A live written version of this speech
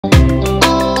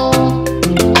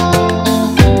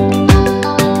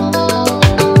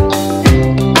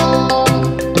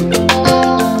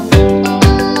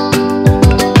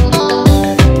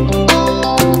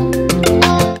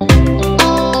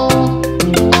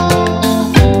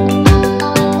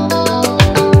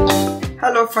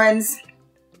friends,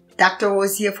 Dr.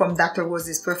 Rose here from Dr.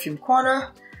 Rose's Perfume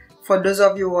Corner. For those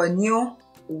of you who are new,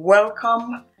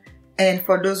 welcome. And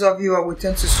for those of you who are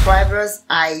return subscribers,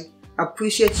 I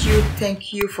appreciate you.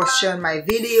 Thank you for sharing my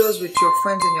videos with your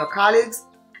friends and your colleagues.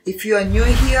 If you are new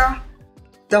here,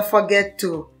 don't forget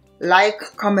to like,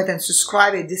 comment, and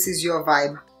subscribe if this is your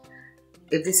vibe.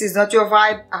 If this is not your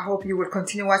vibe, I hope you will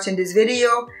continue watching this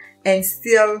video and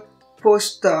still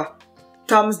push the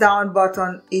thumbs down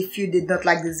button if you did not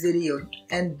like this video.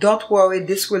 And don't worry,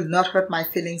 this will not hurt my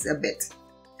feelings a bit.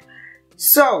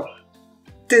 So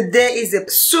today is a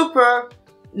super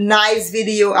nice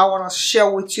video I want to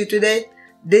share with you today.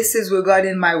 This is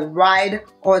regarding my ride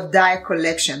or die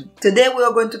collection. Today we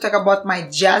are going to talk about my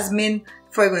jasmine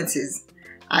fragrances.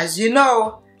 As you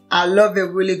know, I love a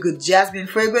really good jasmine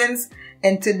fragrance,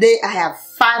 and today I have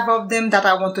 5 of them that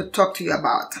I want to talk to you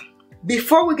about.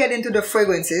 Before we get into the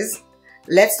fragrances,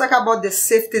 let's talk about the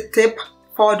safety tip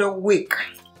for the week.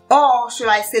 Or should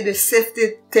I say the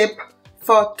safety tip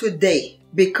for today?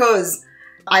 Because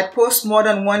I post more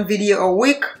than one video a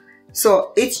week.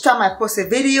 So each time I post a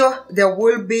video, there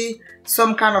will be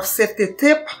some kind of safety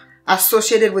tip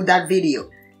associated with that video.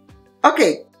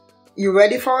 Okay, you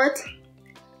ready for it?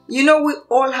 You know, we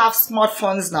all have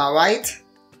smartphones now, right?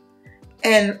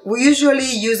 And we usually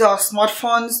use our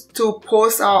smartphones to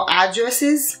post our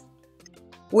addresses.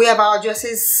 We have our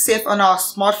addresses saved on our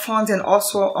smartphones and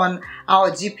also on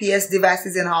our GPS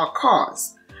devices in our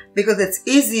cars. Because it's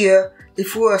easier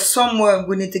if we are somewhere and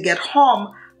we need to get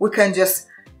home, we can just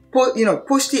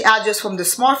push the address from the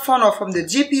smartphone or from the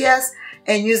GPS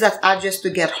and use that address to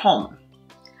get home.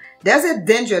 There's a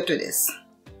danger to this.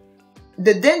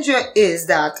 The danger is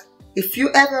that if you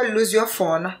ever lose your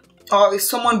phone, or if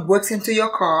someone breaks into your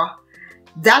car,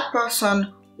 that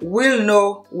person will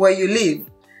know where you live.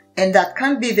 And that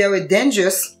can be very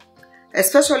dangerous,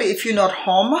 especially if you're not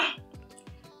home.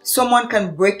 Someone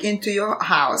can break into your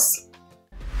house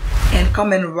and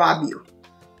come and rob you.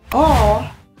 Or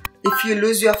if you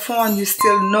lose your phone, you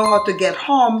still know how to get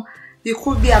home. You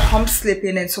could be at home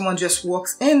sleeping and someone just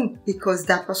walks in because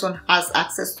that person has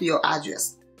access to your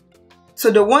address. So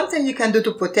the one thing you can do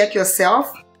to protect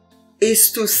yourself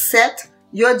is to set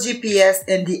your GPS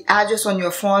and the address on your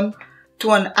phone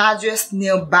to an address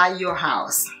nearby your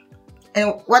house.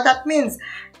 And what that means,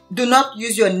 do not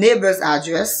use your neighbor's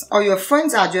address or your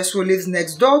friend's address who lives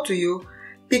next door to you,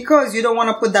 because you don't want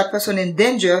to put that person in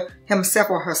danger,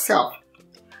 himself or herself.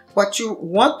 What you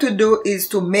want to do is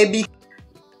to maybe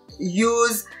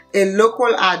use a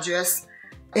local address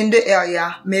in the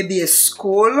area, maybe a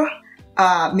school,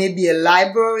 maybe a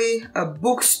library, a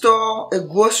bookstore, a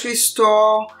grocery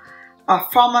store, a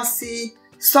pharmacy,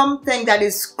 something that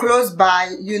is close by.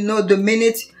 You know, the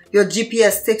minute your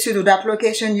GPS takes you to that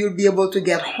location, you'll be able to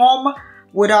get home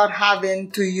without having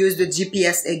to use the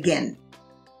GPS again.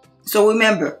 So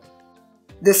remember,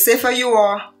 the safer you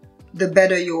are, the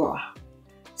better you are.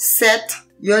 Set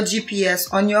your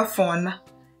GPS on your phone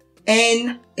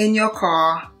and in your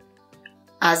car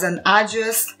as an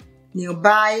address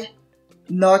nearby,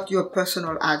 not your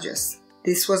personal address.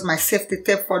 This was my safety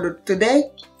tip for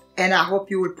today, and I hope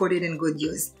you will put it in good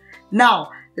use.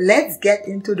 Now, let's get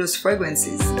into those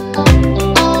fragrances.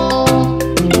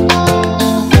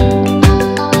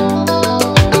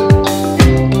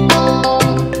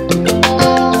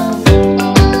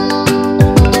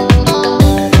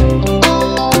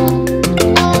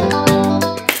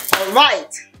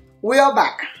 Alright, we are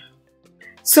back.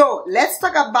 So let's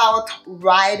talk about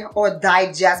ride or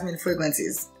die jasmine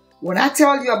fragrances. When I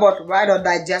tell you about ride or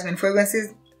die jasmine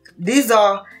fragrances, these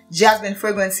are jasmine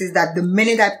fragrances that the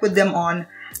minute I put them on,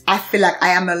 I feel like I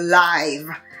am alive.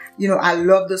 You know, I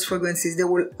love those fragrances. They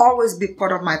will always be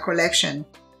part of my collection.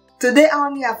 Today I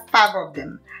only have 5 of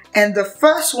them. And the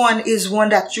first one is one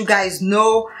that you guys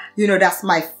know, that's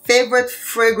my favorite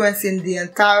fragrance in the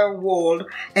entire world.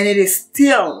 And it is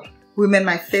still remain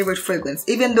my favorite fragrance,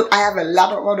 even though I have a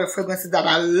lot of other fragrances that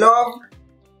I love.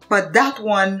 But that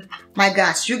one, my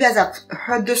gosh, you guys have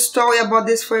heard the story about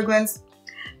this fragrance.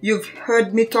 You've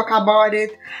heard me talk about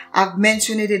it. I've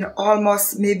mentioned it in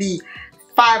almost maybe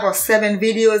 5 or 7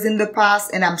 videos in the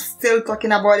past, and I'm still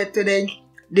talking about it today.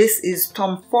 This is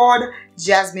Tom Ford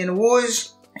Jasmine Rouge.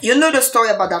 You know the story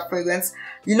about that fragrance.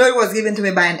 You know it was given to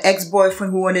me by an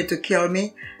ex-boyfriend who wanted to kill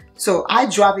me. So I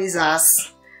dropped his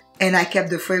ass and I kept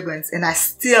the fragrance, and I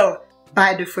still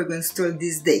buy the fragrance till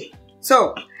this day.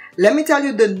 So let me tell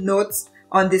you the notes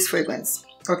on this fragrance,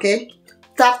 okay?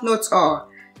 Top notes are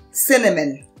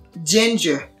cinnamon,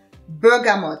 ginger,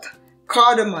 bergamot,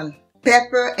 cardamom,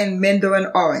 pepper, and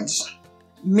mandarin orange.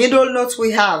 Middle notes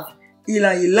we have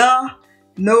Ylang-Ylang,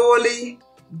 Neroli,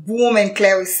 Broom and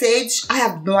Clary Sage. I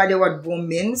have no idea what Broom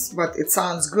means, but it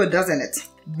sounds good, doesn't it?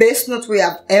 Base note, we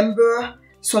have amber,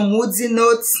 some woodsy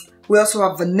notes. We also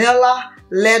have vanilla,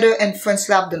 leather, and French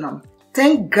labdanum.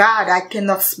 Thank God I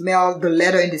cannot smell the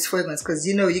leather in this fragrance, because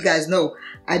you guys know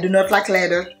I do not like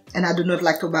leather and I do not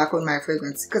like tobacco in my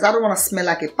fragrance, because I don't want to smell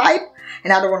like a pipe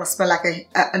and I don't want to smell like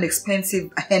an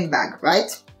expensive handbag, right?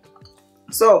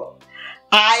 So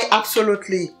I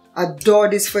absolutely adore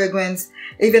this fragrance.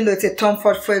 Even though it's a Tom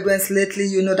Ford fragrance, lately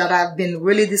you know that I've been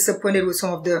really disappointed with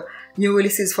some of the new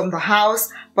releases from the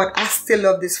house, but I still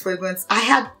love this fragrance.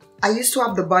 I used to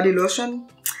have the body lotion.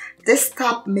 They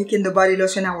stopped making the body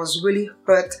lotion. I was really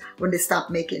hurt when they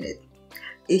stopped making it.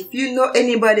 If you know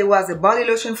anybody who has a body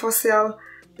lotion for sale,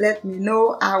 let me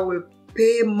know. I will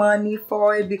pay money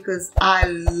for it because I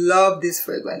love this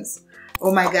fragrance.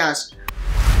 Oh my gosh,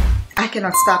 I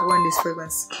cannot stop wearing this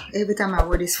fragrance. Every time I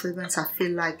wear this fragrance, I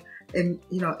feel like a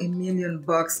million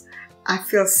bucks. I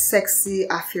feel sexy,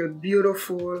 I feel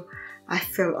beautiful, I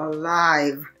feel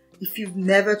alive. If you've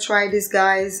never tried this,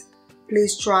 guys,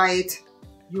 please try it.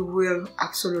 You will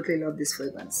absolutely love this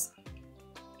fragrance.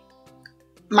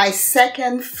 My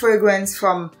second fragrance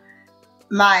from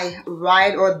my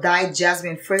Ride or Die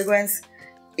Jasmine fragrance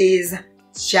is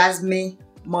Jasmine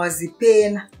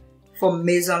Marzipane from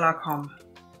Maison Lancôme.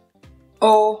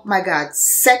 Oh my God,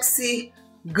 sexy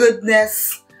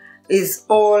goodness is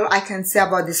all I can say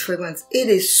about this fragrance. It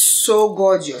is so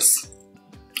gorgeous.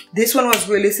 This one was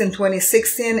released in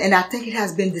 2016 and I think it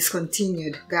has been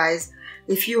discontinued, guys.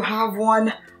 If you have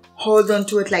one, hold on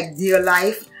to it like dear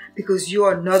life, because you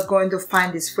are not going to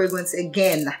find this fragrance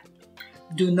again.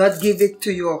 Do not give it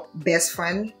to your best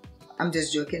friend. I'm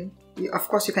just joking. Of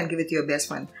course you can give it to your best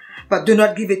friend, but do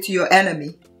not give it to your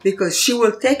enemy, because she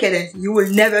will take it and you will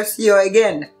never see her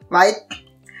again, right?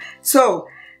 So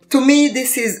to me,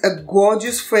 this is a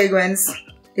gorgeous fragrance.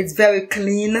 It's very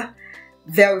clean,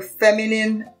 very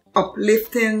feminine,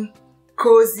 uplifting,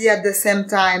 cozy at the same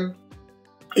time.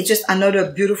 It's just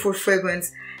another beautiful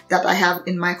fragrance that I have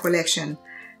in my collection.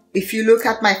 If you look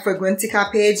at my Fragrantica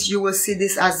page, you will see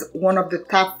this as one of the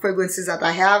top fragrances that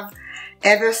I have.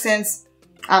 Ever since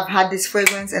I've had this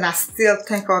fragrance, and I still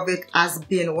think of it as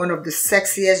being one of the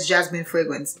sexiest jasmine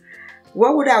fragrance.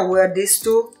 What would I wear this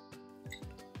to?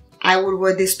 I would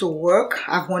wear this to work.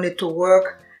 I've worn it to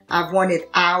work. I've worn it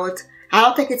out. I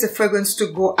don't think it's a fragrance to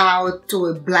go out to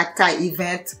a black tie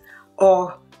event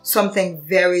or something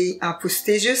very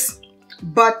prestigious,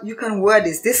 but you can wear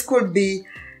this. This could be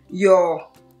your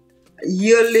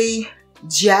yearly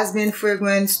jasmine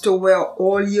fragrance to wear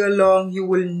all year long. You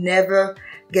will never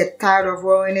get tired of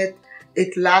wearing it.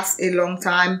 It lasts a long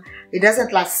time. It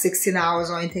doesn't last 16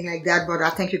 hours or anything like that, but I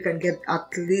think you can get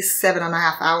at least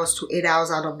 7.5 hours to 8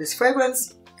 hours out of this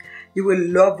fragrance. You will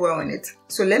love wearing it.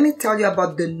 So let me tell you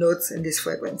about the notes in this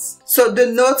fragrance. So the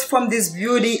notes from this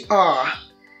beauty are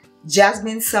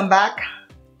Jasmine Sambac,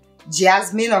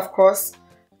 Jasmine of course,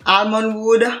 Almond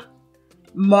wood,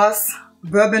 Musk,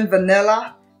 Bourbon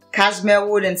vanilla, Cashmere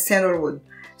wood, and Sandalwood.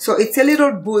 So it's a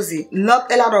little boozy,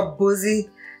 not a lot of boozy.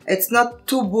 It's not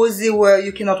too boozy where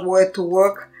you cannot wear it to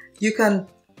work. You can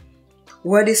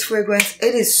wear this fragrance.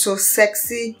 It is so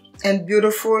sexy and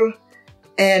beautiful,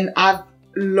 and I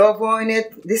love wearing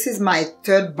it. This is my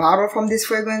third bottle from this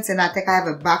fragrance, and I think I have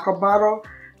a backup bottle.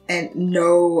 And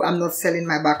no, I'm not selling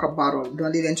my backup bottle.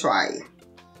 Don't even try.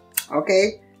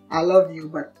 Okay? I love you,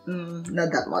 but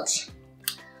not that much.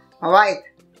 Alright.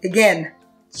 Again,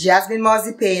 Jasmine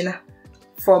Marzipane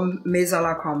from Maison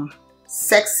Lancôme.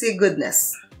 Sexy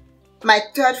goodness. My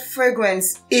third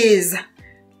fragrance is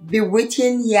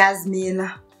Bewitching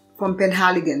Yasmine from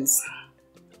Penhaligon.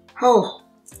 Oh,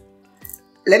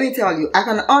 let me tell you, I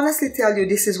can honestly tell you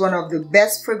this is one of the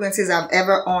best fragrances I've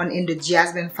ever owned in the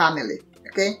Jasmine family.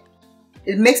 Okay,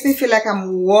 it makes me feel like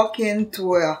I'm walking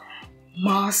to a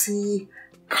mossy,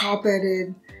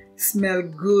 carpeted, smell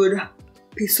good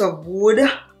piece of wood,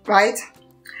 right?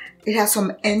 It has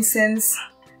some incense,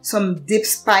 some deep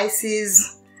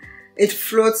spices. It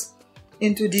floats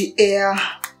into the air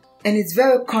and it's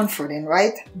very comforting,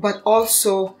 right? But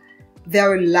also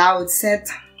very loud scent.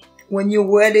 When you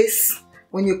wear this,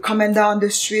 when you're coming down the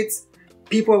streets,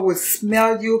 people will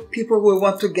smell you, people will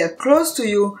want to get close to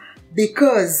you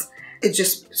because it's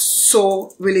just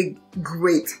so really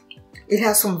great. It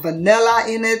has some vanilla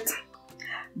in it,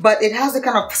 but it has the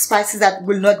kind of spices that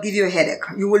will not give you a headache.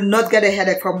 You will not get a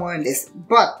headache from wearing this.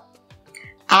 But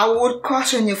I would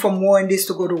caution you from wearing this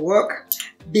to go to work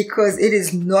because it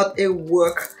is not a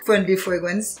work-friendly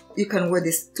fragrance. You can wear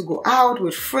this to go out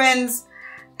with friends,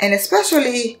 and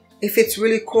especially if it's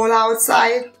really cold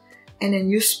outside and then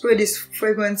you spray this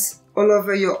fragrance all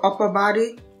over your upper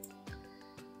body,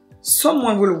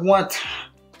 someone will want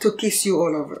to kiss you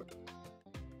all over.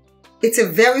 It's a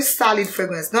very solid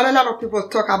fragrance. Not a lot of people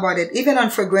talk about it. Even on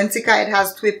Fragrantica, it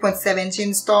has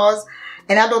 3.17 stars.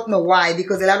 And I don't know why,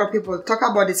 because a lot of people talk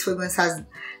about this fragrance as,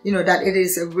 you know, that it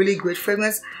is a really great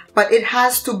fragrance. But it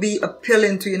has to be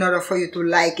appealing to you in order for you to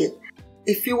like it.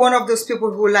 If you're one of those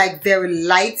people who like very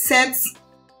light scents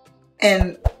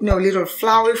and, you know, little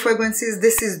flowery fragrances,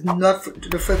 this is not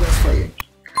the fragrance for you.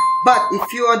 But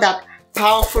if you are that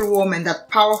powerful woman, that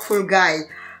powerful guy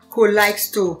who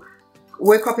likes to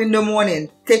wake up in the morning,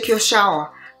 take your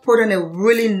shower, put on a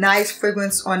really nice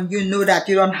fragrance on, you know that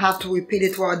you don't have to repeat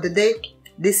it throughout the day,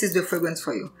 this is the fragrance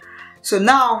for you. So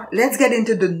now let's get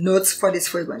into the notes for this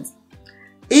fragrance.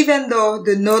 Even though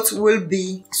the notes will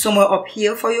be somewhere up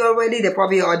here for you already, they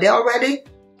probably are there already,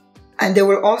 and they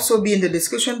will also be in the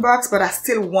description box, but I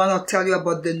still want to tell you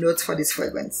about the notes for this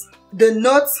fragrance. The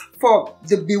notes for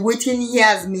the Bewitching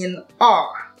Yasmine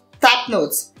are top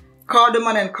notes,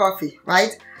 cardamom and coffee,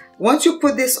 right? Once you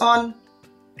put this on,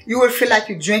 you will feel like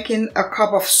you're drinking a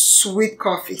cup of sweet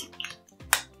coffee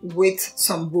with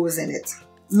some booze in it.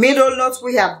 Middle notes,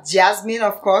 we have jasmine,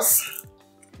 of course.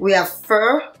 We have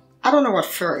fir. I don't know what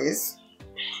fir is.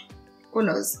 Who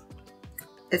knows?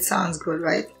 It sounds good,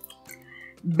 right?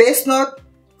 Base note,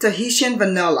 Tahitian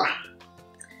vanilla,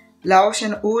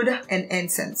 Laotian oud, and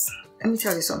incense. Let me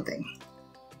tell you something.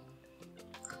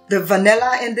 The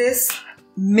vanilla in this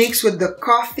mixed with the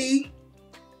coffee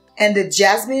and the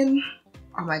jasmine,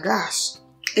 oh my gosh,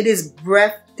 it is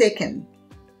breathtaking.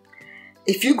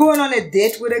 If you're going on a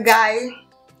date with a guy,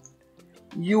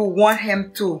 you want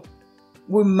him to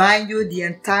remind you the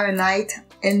entire night,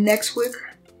 and next week,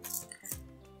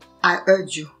 I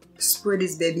urge you, spray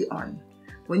this baby on.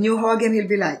 When you hug him, he'll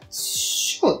be like,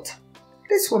 shoot,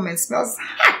 this woman smells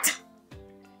hot.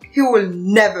 He will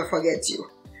never forget you.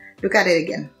 Look at it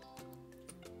again.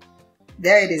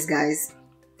 There it is, guys.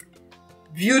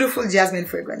 Beautiful jasmine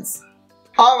fragrance.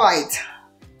 Alright,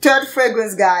 third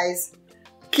fragrance, guys.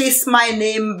 Kiss My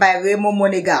Name by Ramon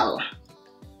Monegal.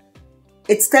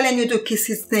 It's telling you to kiss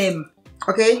his name,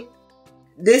 okay?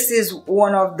 This is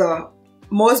one of the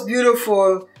most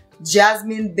beautiful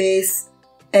jasmine based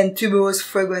and tuberose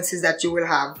fragrances that you will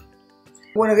have.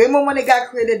 When Ramon Monegal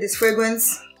created this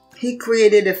fragrance, he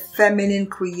created a feminine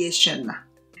creation.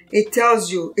 It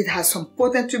tells you it has some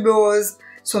potent tuberose,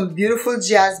 some beautiful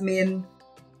jasmine.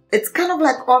 It's kind of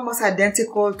like almost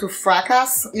identical to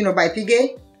Fracas, you know, by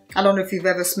Piguet. I don't know if you've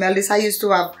ever smelled this. I used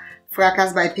to have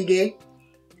Fracas by Piguet,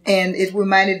 and it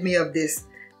reminded me of this.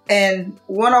 And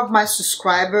one of my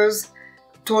subscribers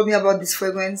told me about this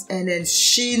fragrance, and then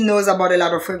she knows about a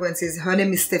lot of fragrances. Her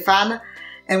name is Stefan,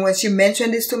 and when she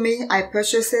mentioned this to me, I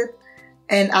purchased it,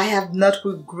 and I have not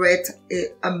regret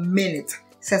a minute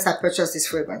since I purchased this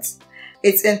fragrance.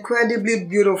 It's incredibly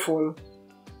beautiful.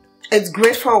 It's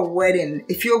great for a wedding.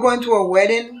 If you're going to a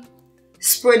wedding,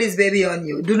 spray this baby on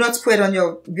you. Do not spray it on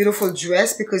your beautiful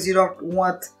dress because you don't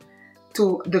want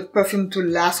the perfume to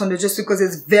last on the dress, because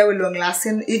it's very long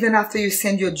lasting. Even after you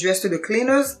send your dress to the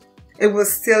cleaners, it will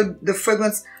still, the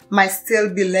fragrance might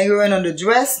still be lingering on the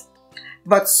dress.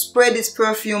 But spray this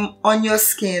perfume on your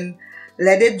skin.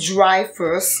 Let it dry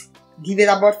first. Give it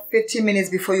about 15 minutes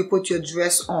before you put your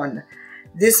dress on.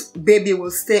 This baby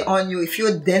will stay on you. If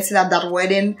you're dancing at that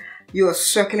wedding, you're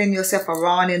circling yourself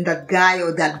around and that guy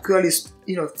or that girl is,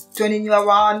 you know, turning you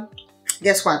around.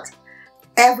 Guess what?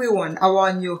 Everyone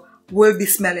around you will be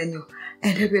smelling you.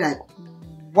 And they'll be like,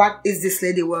 what is this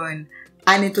lady wearing?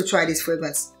 I need to try this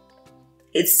fragrance.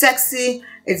 It's sexy.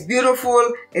 It's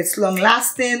beautiful. It's long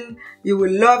lasting. You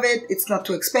will love it. It's not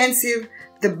too expensive.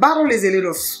 The bottle is a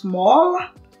little small,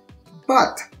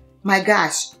 but my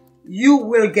gosh, you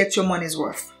will get your money's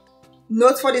worth.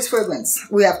 Notes for this fragrance.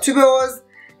 We have tuberose,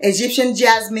 Egyptian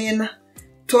jasmine,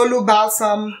 Tolu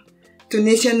balsam,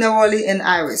 Tunisian neroli, and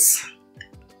iris.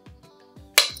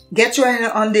 Get your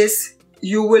hand on this.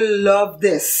 You will love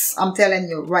this. I'm telling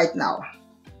you right now.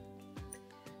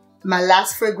 My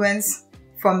last fragrance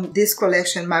from this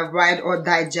collection, my ride or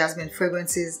die jasmine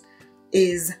fragrances,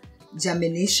 is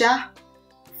Jaminisha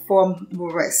from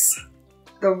Maurice.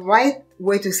 The right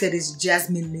way to say it is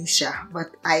Jasminisha, but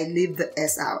I leave the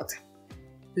S out.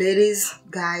 Ladies,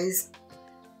 guys,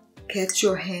 get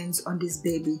your hands on this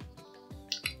baby.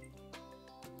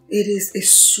 It is a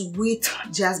sweet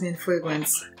jasmine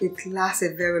fragrance. It lasts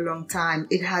a very long time.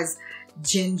 It has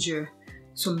ginger,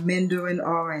 some mandarin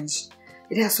orange.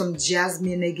 It has some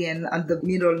jasmine again on the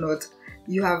middle note.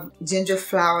 You have ginger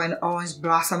flower and orange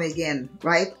blossom again,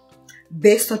 right?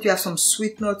 Base note, you have some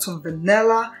sweet notes, some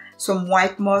vanilla, some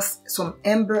white moss, some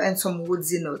amber, and some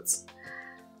woodsy notes.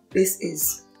 This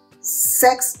is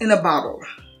Sex in a Bottle.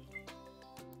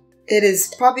 It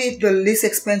is probably the least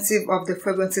expensive of the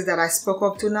fragrances that I spoke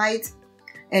of tonight.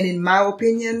 And in my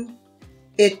opinion,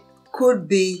 it could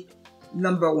be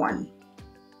number one.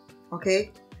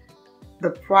 Okay?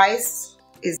 The price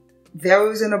is very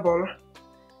reasonable.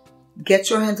 Get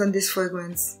your hands on this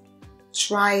fragrance.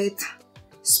 Try it.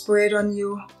 Spray it on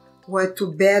you. Wear it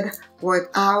to bed. Wear it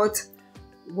out.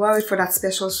 Wear it for that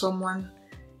special someone.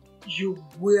 You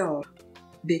will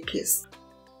be kissed.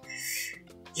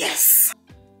 Yes!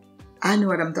 I know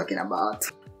what I'm talking about.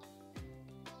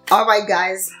 Alright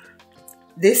guys,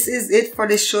 this is it for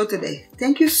the show today.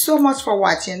 Thank you so much for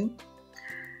watching.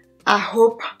 I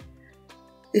hope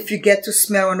if you get to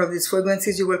smell one of these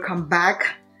fragrances, you will come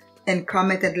back and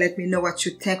comment and let me know what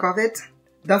you think of it.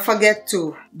 Don't forget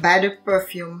to buy the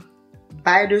perfume,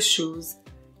 buy the shoes,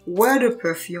 wear the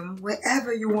perfume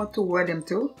wherever you want to wear them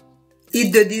to.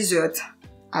 Eat the dessert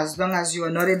as long as you are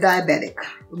not a diabetic.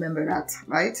 Remember that,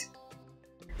 right?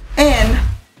 And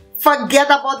forget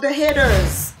about the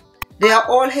haters. They are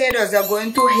all haters. They are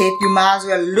going to hate. You might as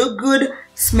well look good,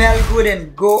 smell good,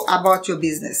 and go about your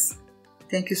business.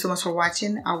 Thank you so much for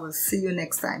watching. I will see you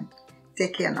next time.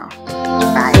 Take care now.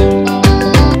 Bye.